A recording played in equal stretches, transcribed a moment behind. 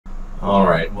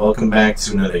Alright, welcome back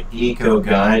to another eco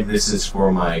guide. This is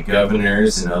for my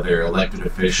governors and other elected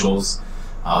officials.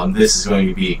 This is going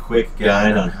to be a quick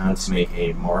guide on how to make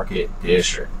a market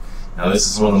district. Now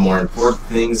this is one of the more important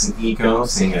things in eco,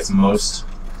 seeing as most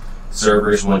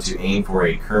servers want to aim for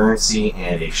a currency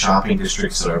and a shopping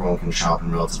district so everyone can shop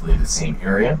in relatively the same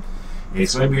area.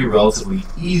 It's going to be relatively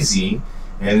easy,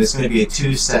 and there's going to be a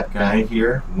two-step guide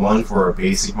here, one for a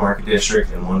basic market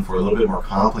district and one for a little bit more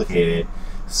complicated,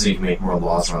 so you can make more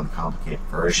laws around the complicated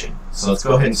version. So let's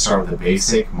go ahead and start with the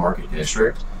basic market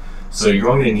district. So you're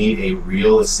going to need a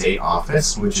real estate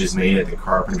office, which is made at the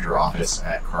carpenter office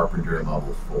at carpenter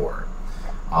level 4.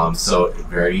 So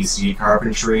very easy to get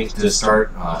carpentry to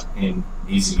start and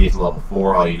easy to get to level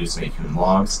 4. All you do is make human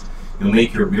logs. You'll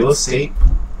make your real estate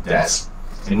desk,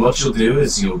 and what you'll do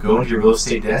is you'll go into your real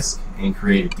estate desk and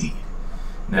create a deed.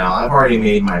 Now, I've already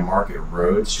made my market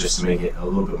roads just to make it a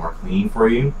little bit more clean for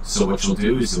you. So what you'll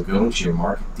do is you'll go into your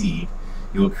market deed,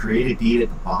 you'll create a deed at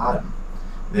the bottom.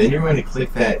 Then you're going to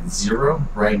click that 0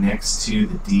 right next to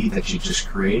the deed that you just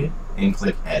created and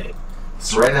click edit.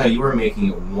 So right now you are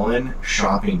making one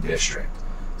shopping district.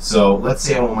 So let's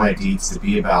say I want my deeds to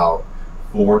be about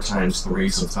 4 times 3,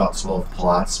 so it's about 12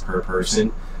 plots per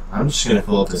person. I'm just going to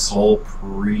fill up this whole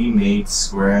pre-made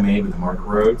square I made with the market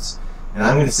roads. And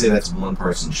I'm going to say that's one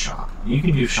person shop. You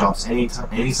can do shops any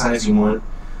size you want.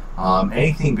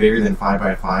 Anything bigger than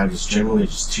 5x5 is generally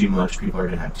just too much. People are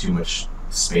going to have too much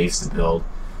space to build.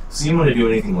 So you want to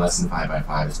do anything less than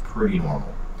 5x5 is pretty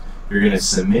normal. You're going to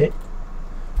submit.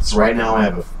 So right now I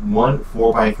have a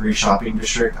 4x3 shopping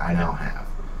district I now have.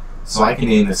 So I can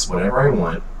name this whatever I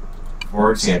want.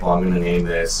 For example, I'm going to name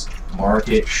this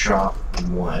Market Shop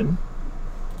 1.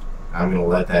 I'm going to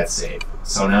let that save.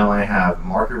 So now I have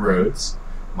market roads,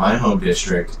 my home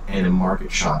district, and a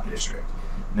market shop district.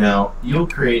 Now, you'll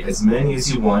create as many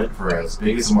as you want for as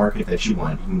big as a market that you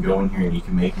want. You can go in here and you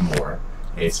can make more.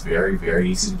 It's very, very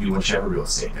easy to do once you have a real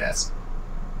estate desk.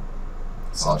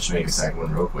 So I'll just make a second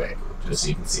one real quick, just so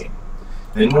you can see.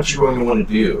 Then what you're going to want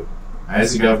to do,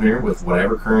 as a governor, with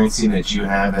whatever currency that you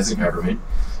have as a government,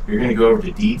 you're going to go over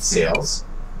to deed sales,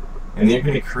 and you're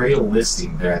going to create a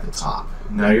listing there at the top.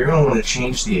 Now you're going to want to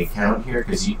change the account here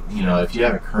because you know if you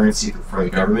have a currency for the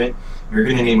government, you're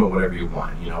going to name it whatever you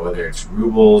want. You know, whether it's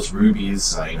rubles,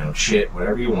 rubies, chit,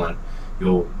 whatever you want.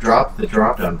 You'll drop the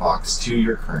drop-down box to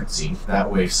your currency. That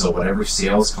way, so whatever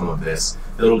sales come of this,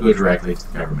 it'll go directly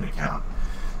to the government account.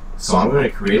 So I'm going to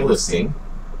create a listing.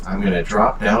 I'm going to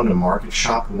drop down to Market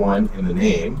Shop 1 in the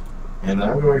name, and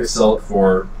I'm going to sell it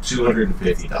for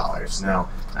 $250. Now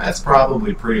that's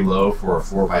probably pretty low for a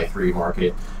 4x3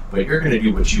 market. But you're going to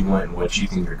do what you want and what you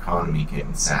think your economy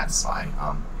can satisfy.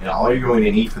 And all you're going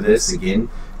to need for this, again,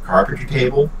 carpentry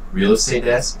table, real estate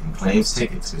desk, and claims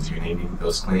tickets, because you're going to need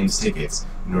those claims tickets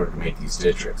in order to make these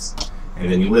districts. And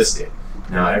then you list it.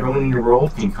 Now everyone in your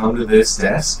world can come to this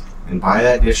desk and buy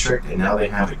that district, and now they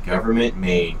have a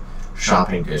government-made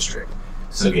shopping district.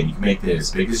 So again, you can make it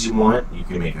as big as you want, you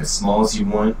can make it as small as you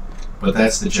want, but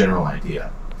that's the general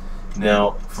idea.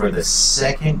 Now, for the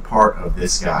second part of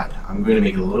this guide, I'm going to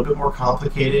make it a little bit more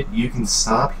complicated. You can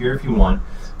stop here if you want,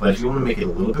 but if you want to make it a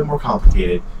little bit more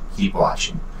complicated, keep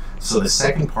watching. So the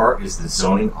second part is the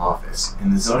zoning office. In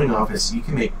the zoning office, you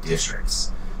can make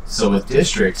districts. So with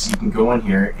districts, you can go in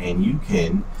here and you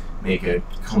can make a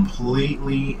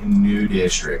completely new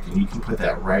district, and you can put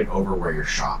that right over where your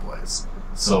shop was.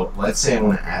 So let's say I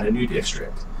want to add a new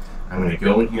district. I'm going to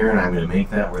go in here and I'm going to make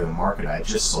that where the market I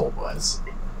just sold was.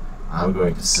 I'm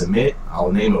going to submit,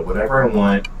 I'll name it whatever I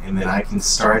want, and then I can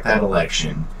start that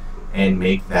election and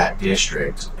make that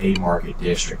district a market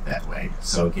district that way.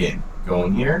 So again, go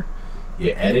in here,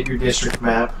 you edit your district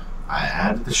map, I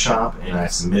added the shop, and I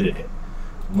submitted it.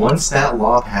 Once that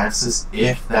law passes,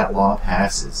 if that law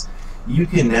passes, you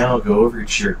can now go over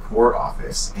to your court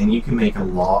office and you can make a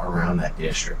law around that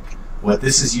district. What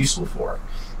this is useful for,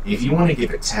 if you want to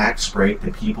give a tax break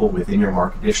to people within your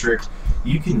market district,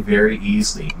 you can very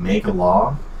easily make a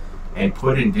law and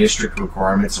put in district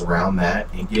requirements around that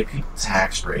and give people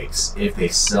tax breaks if they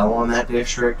sell on that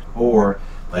district, or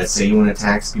let's say you want to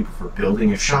tax people for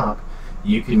building a shop,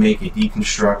 you can make a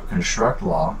construct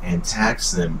law and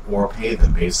tax them or pay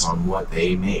them based on what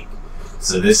they make.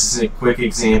 So this is a quick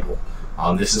example.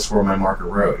 This is for my market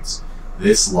roads.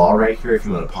 This law right here, if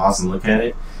you want to pause and look at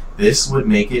it, this would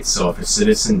make it so if a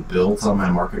citizen builds on my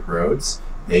market roads,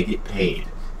 they get paid.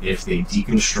 If they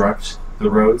deconstruct the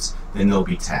roads, then they'll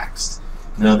be taxed.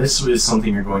 Now this is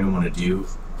something you're going to want to do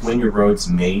when your road's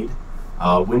made.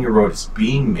 When your road is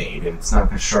being made and it's not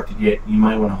constructed yet, you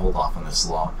might want to hold off on this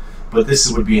law. But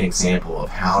this would be an example of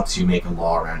how to make a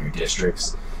law around your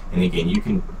districts. And again, you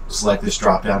can select this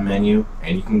drop down menu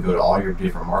and you can go to all your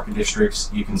different market districts.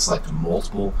 You can select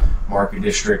multiple market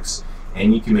districts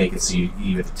and you can make it so you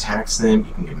either tax them,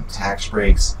 you can give them tax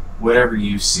breaks, whatever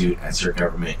you suit as your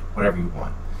government, whatever you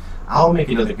want. I'll make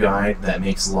another guide that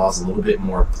makes laws a little bit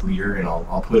more clear, and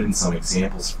I'll put in some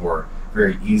examples for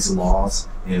very easy laws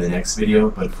in the next video.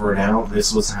 But for now,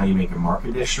 this was how you make a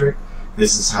market district.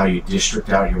 This is how you district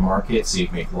out your market so you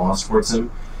can make laws towards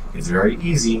them. It's very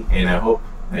easy, and I hope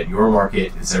that your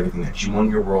market is everything that you want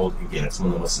in your world. Again, it's one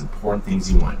of the most important things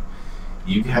you want.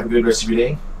 You have a good rest of your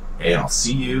day, and I'll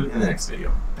see you in the next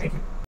video. Thank you.